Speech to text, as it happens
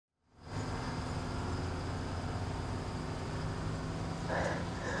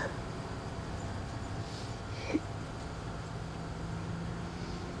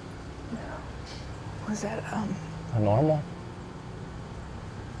Was that, A normal?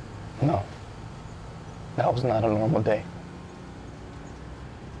 No. That was not a normal day.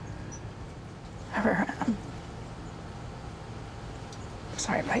 I'm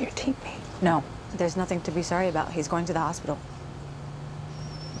sorry about your teammate. No, there's nothing to be sorry about. He's going to the hospital.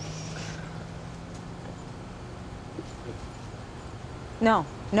 No,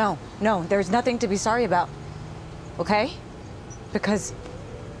 there's nothing to be sorry about, okay? Because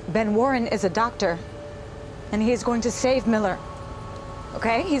Ben Warren is a doctor, and he is going to save Miller,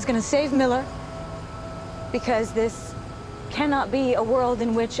 okay? He's going to save Miller, because this cannot be a world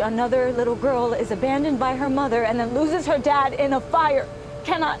in which another little girl is abandoned by her mother and then loses her dad in a fire.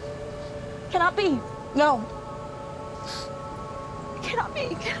 Cannot be. No. Cannot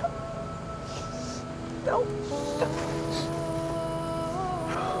be. No.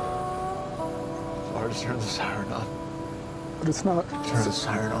 Laura, just turn the siren on. But it's not. Turn the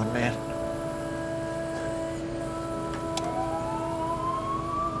siren on, man.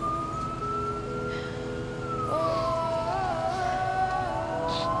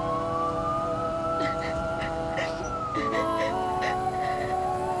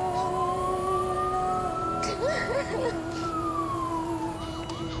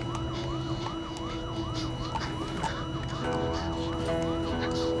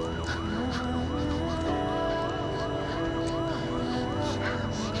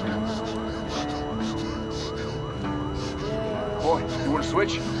 Boy, you want to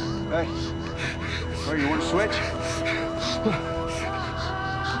switch? Hey. Boy, you want to switch?